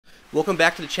Welcome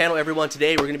back to the channel, everyone.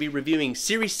 Today we're going to be reviewing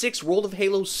Series 6 World of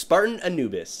Halo Spartan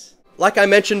Anubis. Like I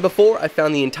mentioned before, I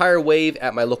found the entire wave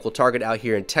at my local Target out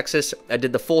here in Texas. I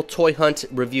did the full toy hunt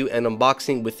review and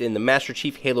unboxing within the Master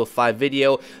Chief Halo 5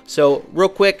 video. So real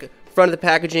quick, front of the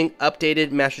packaging,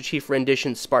 updated Master Chief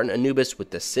rendition Spartan Anubis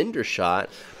with the Cinder Shot.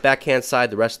 Backhand side,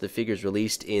 the rest of the figures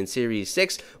released in Series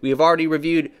 6. We have already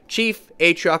reviewed Chief,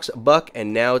 Aatrox, Buck,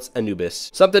 and now it's Anubis.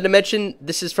 Something to mention,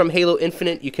 this is from Halo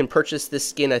Infinite. You can purchase this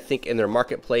skin, I think, in their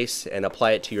marketplace and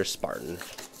apply it to your Spartan.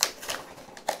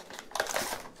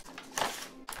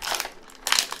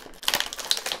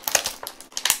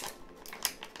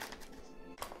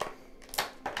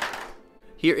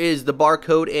 Here is the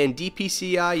barcode and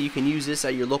DPCI. You can use this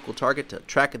at your local Target to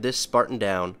track this Spartan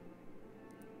down.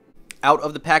 Out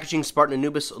of the packaging, Spartan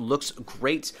Anubis looks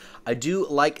great. I do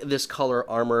like this color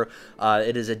armor.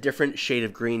 It is a different shade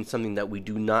of green, something that we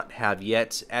do not have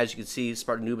yet. As you can see,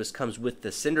 Spartan Anubis comes with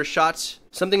the Cinder Shots.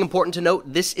 Something important to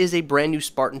note, this is a brand new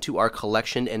Spartan to our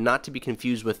collection, and not to be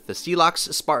confused with the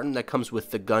Celox Spartan that comes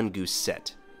with the Gun Goose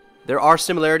set. There are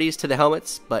similarities to the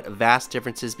helmets, but vast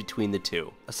differences between the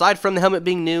two. Aside from the helmet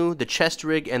being new, the chest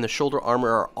rig and the shoulder armor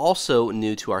are also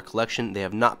new to our collection. They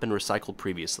have not been recycled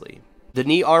previously. The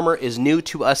knee armor is new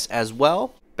to us as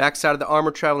well. Backside of the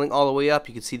armor traveling all the way up,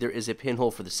 you can see there is a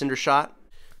pinhole for the Cinder Shot.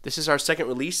 This is our second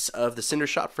release of the Cinder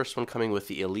Shot, first one coming with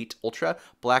the Elite Ultra,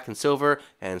 black and silver,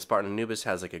 and Spartan Anubis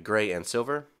has like a gray and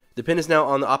silver. The pin is now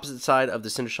on the opposite side of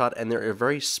the Cinder Shot, and there are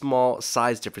very small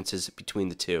size differences between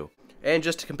the two. And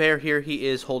just to compare here, he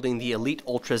is holding the Elite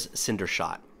Ultra's Cinder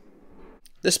Shot.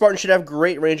 This Spartan should have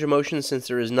great range of motion since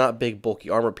there is not big bulky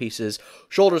armor pieces.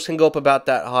 Shoulders can go up about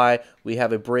that high. We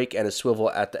have a break and a swivel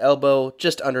at the elbow,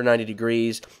 just under 90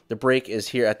 degrees. The break is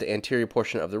here at the anterior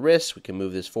portion of the wrist. We can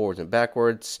move this forwards and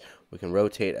backwards. We can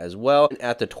rotate as well. And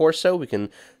at the torso, we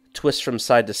can twist from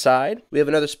side to side. We have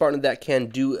another Spartan that can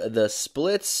do the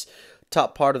splits.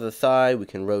 Top part of the thigh, we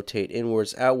can rotate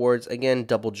inwards, outwards. Again,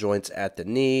 double joints at the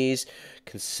knees.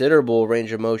 Considerable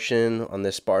range of motion on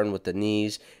this Spartan with the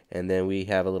knees. And then we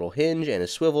have a little hinge and a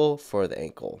swivel for the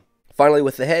ankle. Finally,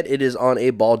 with the head, it is on a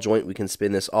ball joint. We can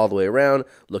spin this all the way around,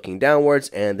 looking downwards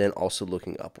and then also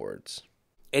looking upwards.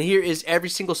 And here is every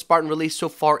single Spartan released so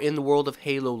far in the World of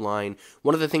Halo line.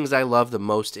 One of the things I love the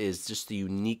most is just the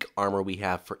unique armor we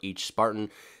have for each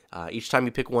Spartan. Each time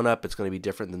you pick one up, it's going to be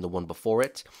different than the one before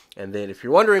it. And then if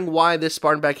you're wondering why this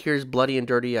Spartan back here is bloody and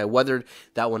dirty, I weathered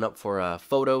that one up for a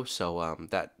photo, so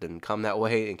that didn't come that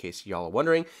way in case y'all are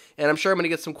wondering. And I'm sure I'm going to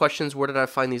get some questions. Where did I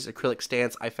find these acrylic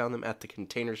stands? I found them at the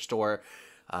Container Store.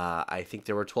 I think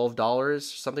they were $12,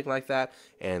 something like that,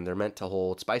 and they're meant to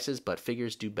hold spices, but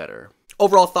figures do better.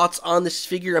 Overall thoughts on this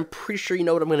figure, I'm pretty sure you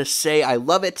know what I'm going to say. I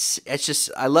love it. It's just,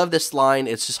 I love this line.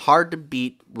 It's just hard to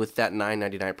beat with that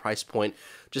 $9.99 price point.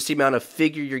 Just the amount of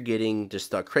figure you're getting,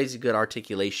 just crazy good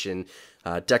articulation,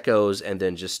 decos, and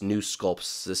then just new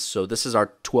sculpts. So this is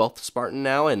our 12th Spartan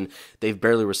now, and they've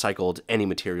barely recycled any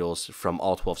materials from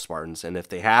all 12 Spartans. And if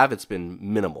they have, it's been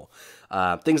minimal.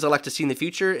 Things I'd like to see in the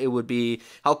future, it would be,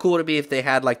 how cool would it be if they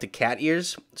had like the cat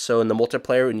ears? So in the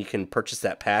multiplayer, and you can purchase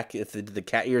that pack, if they did the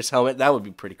cat ears helmet, that would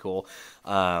be pretty cool.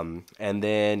 And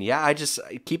then, yeah, I just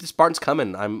keep the Spartans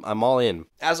coming. I'm all in.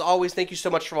 As always, thank you so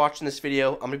much for watching this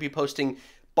video. I'm going to be posting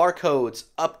barcodes,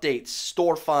 updates,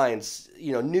 store finds,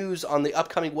 news on the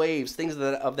upcoming waves, things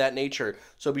of that nature.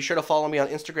 So be sure to follow me on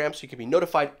Instagram so you can be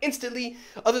notified instantly.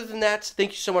 Other than that,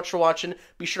 thank you so much for watching.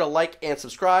 Be sure to like and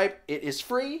subscribe. It is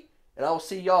free, and I will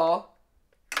see y'all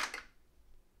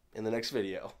in the next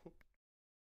video.